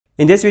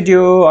In this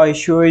video, I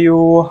show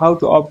you how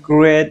to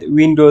upgrade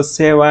Windows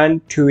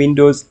 7 to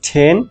Windows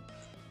 10.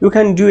 You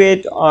can do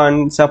it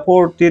on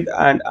supported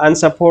and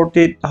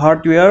unsupported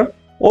hardware.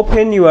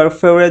 Open your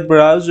favorite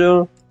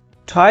browser.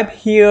 Type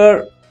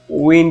here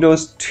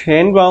Windows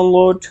 10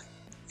 download.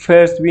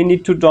 First, we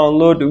need to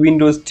download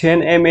Windows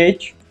 10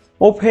 image.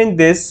 Open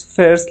this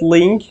first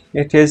link.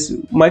 It is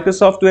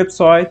Microsoft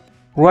website.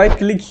 Right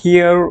click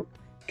here.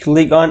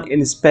 Click on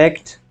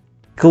inspect.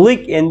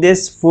 Click in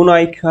this phone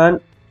icon.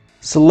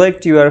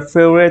 Select your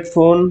favorite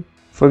phone.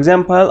 For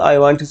example, I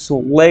want to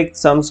select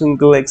Samsung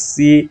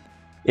Galaxy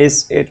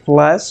S8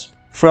 Plus.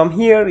 From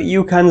here,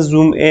 you can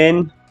zoom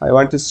in. I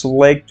want to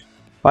select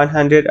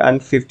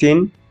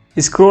 115.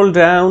 Scroll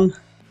down.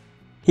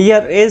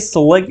 Here is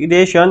select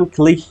edition.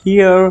 Click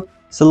here.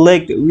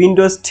 Select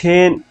Windows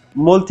 10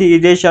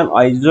 multi-edition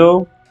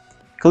ISO.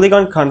 Click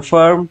on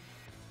confirm.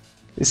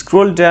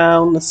 Scroll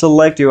down.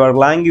 Select your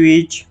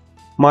language.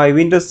 My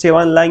Windows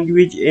 7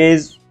 language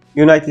is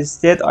United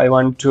States. I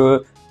want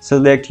to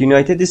select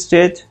United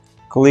States.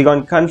 Click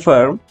on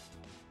confirm.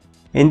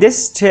 In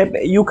this step,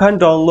 you can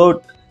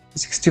download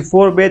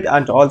 64-bit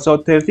and also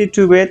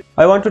 32-bit.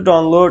 I want to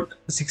download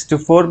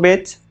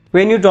 64-bit.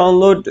 When you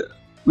download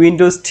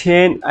Windows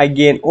 10,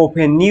 again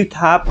open new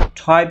tab.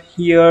 Type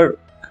here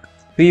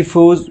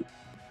refuse,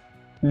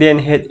 then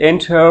hit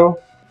enter.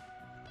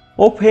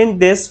 Open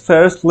this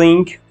first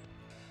link.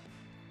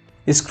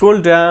 Scroll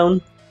down.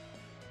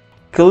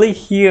 Click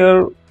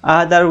here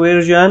other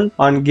version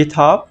on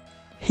GitHub.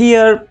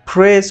 Here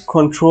press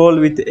Ctrl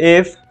with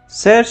F.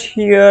 Search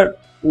here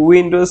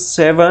Windows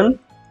 7.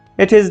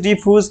 It is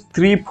diffuse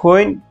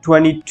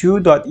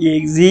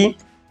 3.22.exe.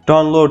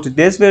 Download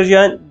this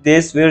version.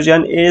 This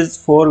version is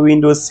for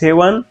Windows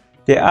 7.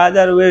 The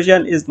other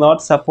version is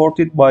not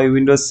supported by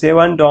Windows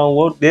 7.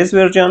 Download this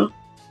version.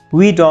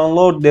 We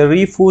download the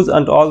refuse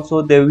and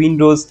also the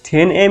Windows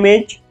 10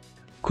 image.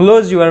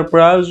 Close your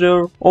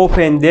browser.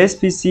 Open this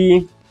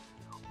PC.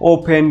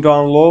 Open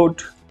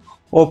download.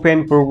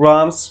 Open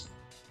programs.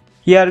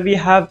 Here we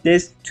have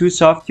this two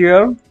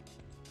software.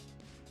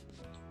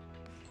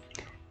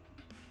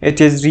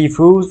 It is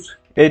refuse.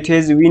 It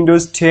is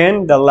Windows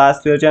 10, the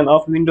last version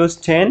of Windows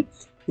 10.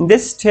 In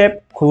this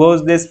step,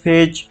 close this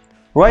page.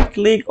 Right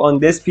click on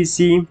this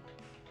PC.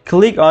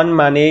 Click on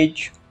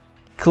manage.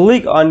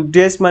 Click on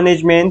disk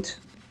management.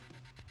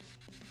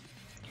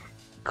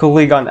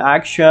 Click on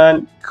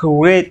action.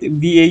 Create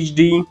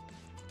VHD.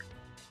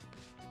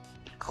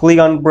 Click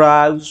on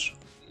browse.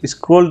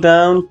 Scroll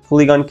down.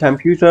 Click on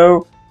computer.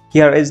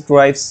 Here is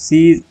drive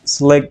C.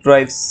 Select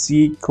drive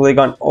C. Click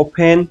on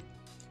open.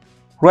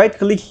 Right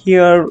click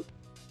here.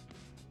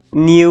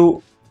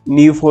 New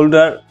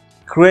folder.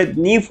 Create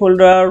new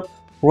folder.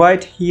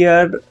 Right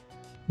here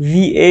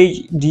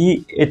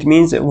VHD. It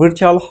means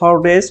virtual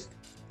hard disk.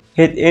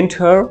 Hit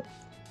enter.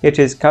 It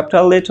is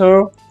capital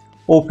letter.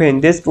 Open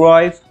this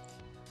drive.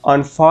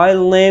 On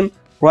file name,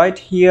 right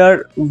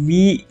here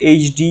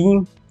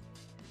VHD.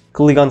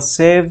 Click on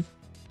save.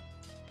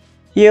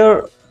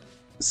 Here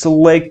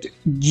select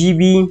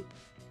GB.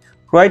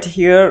 Right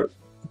here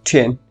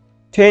 10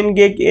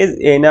 gig is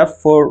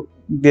enough for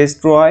this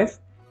drive.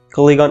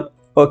 Click on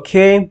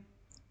OK.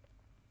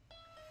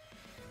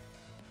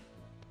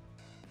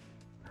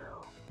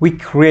 We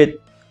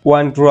create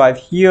one drive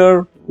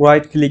here.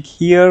 Right click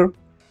here.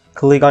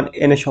 Click on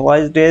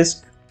initialize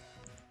disk.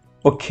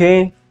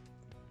 OK.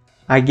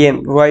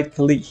 Again right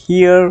click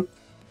here.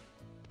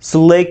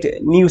 Select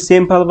new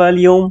sample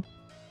volume.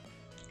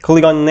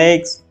 Click on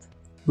next.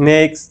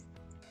 Next.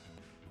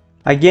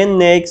 Again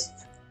next.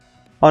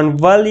 On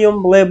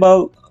volume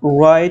label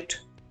write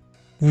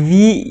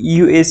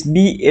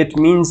VUSB. It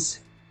means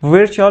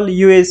virtual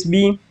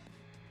USB.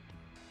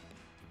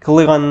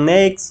 Click on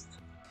next.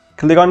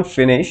 Click on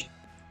finish.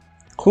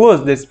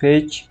 Close this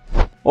page.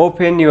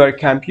 Open your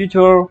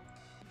computer.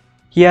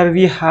 Here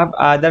we have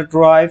other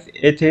drive.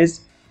 It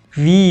is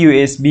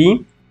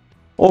VUSB.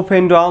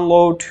 Open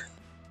download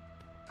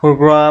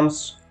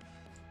programs.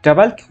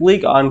 Double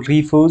click on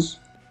refuse.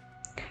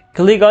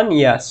 Click on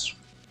yes.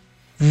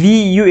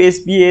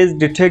 VUSB is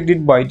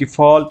detected by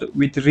default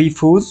with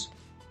refuse.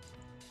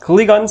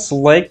 Click on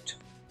select.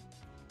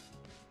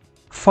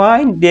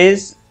 Find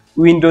this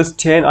Windows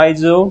 10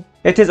 ISO.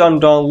 It is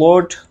on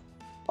download.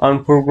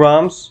 On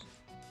programs.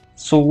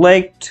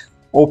 Select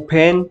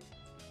open.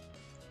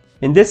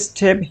 In this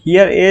step,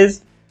 here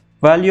is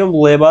volume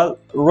label.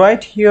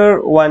 Write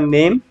here one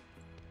name.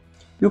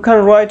 You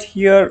can write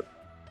here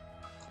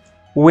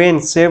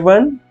Win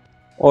 7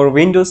 or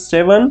Windows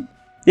 7.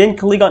 Then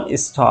click on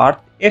start.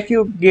 If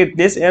you get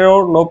this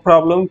error, no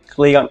problem.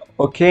 Click on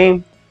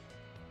OK.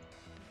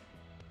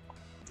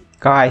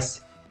 Guys,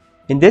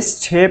 in this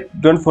step,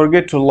 don't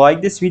forget to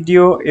like this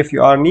video. If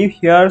you are new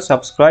here,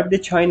 subscribe the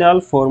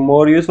channel for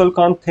more useful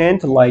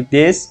content like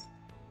this.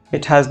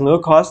 It has no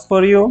cost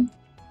for you.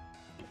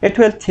 It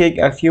will take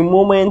a few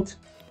moments.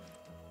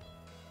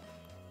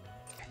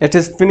 It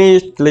is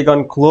finished. Click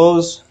on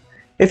close.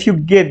 If you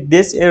get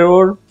this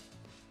error,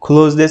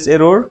 close this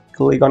error.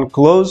 Click on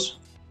close.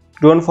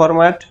 Don't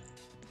format.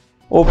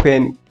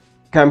 Open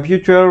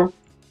computer.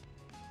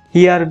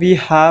 Here we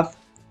have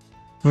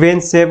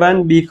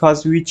Win7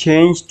 because we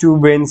changed to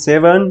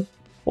Win7.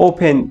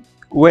 Open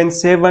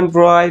Win7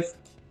 drive.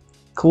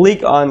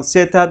 Click on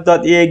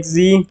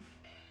setup.exe.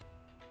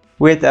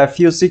 Wait a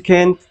few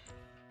seconds.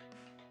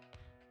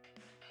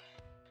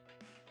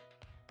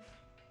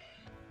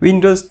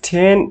 Windows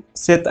 10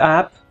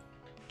 setup.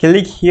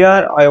 Click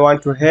here, I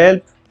want to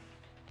help.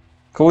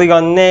 Click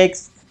on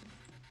next.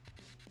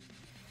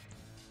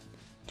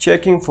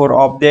 Checking for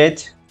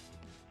update.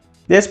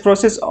 This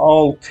process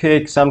all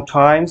takes some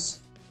time.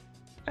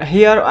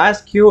 Here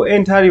ask you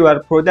enter your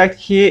product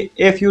key.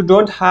 If you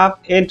don't have,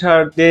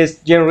 enter this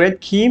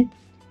generate key.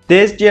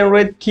 This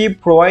generate key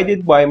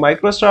provided by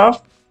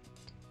Microsoft.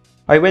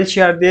 I will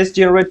share this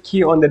generate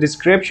key on the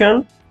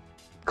description.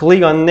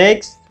 Click on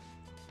next.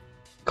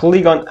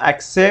 Click on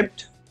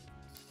accept.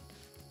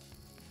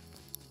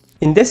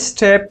 In this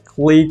step,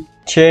 click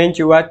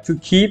change what to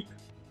keep,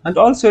 and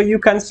also you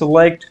can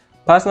select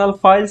personal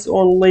files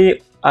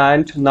only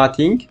and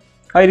nothing.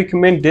 I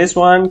recommend this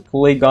one.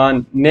 Click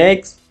on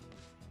next.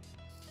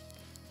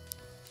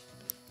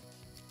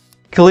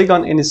 Click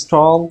on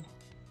install.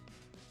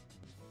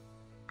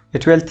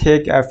 It will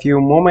take a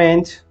few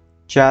moments.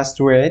 Just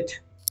wait.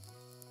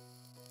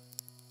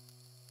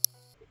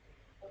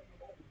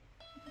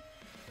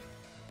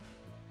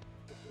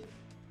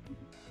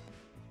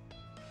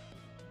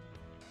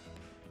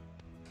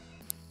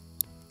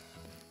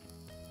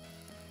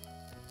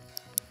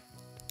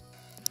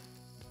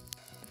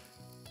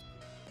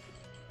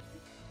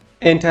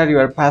 Enter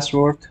your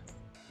password.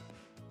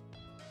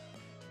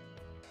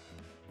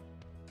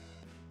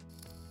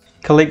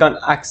 Click on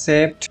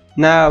accept.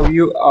 Now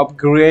you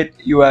upgrade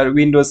your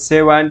Windows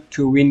 7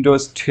 to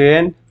Windows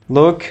 10.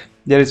 Look,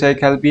 the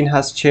recycle bin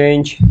has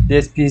changed.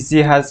 This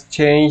PC has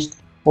changed.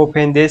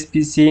 Open this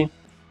PC.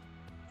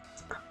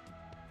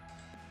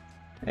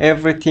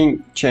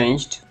 Everything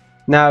changed.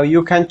 Now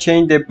you can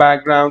change the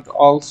background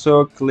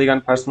also. Click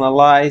on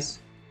personalize.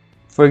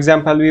 For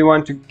example, we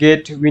want to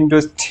get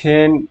Windows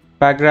 10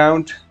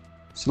 background.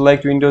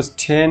 Select Windows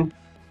 10.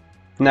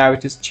 Now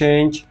it is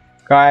changed.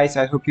 Guys,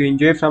 I hope you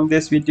enjoyed from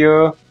this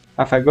video.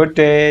 Have a good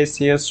day.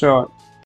 See you soon.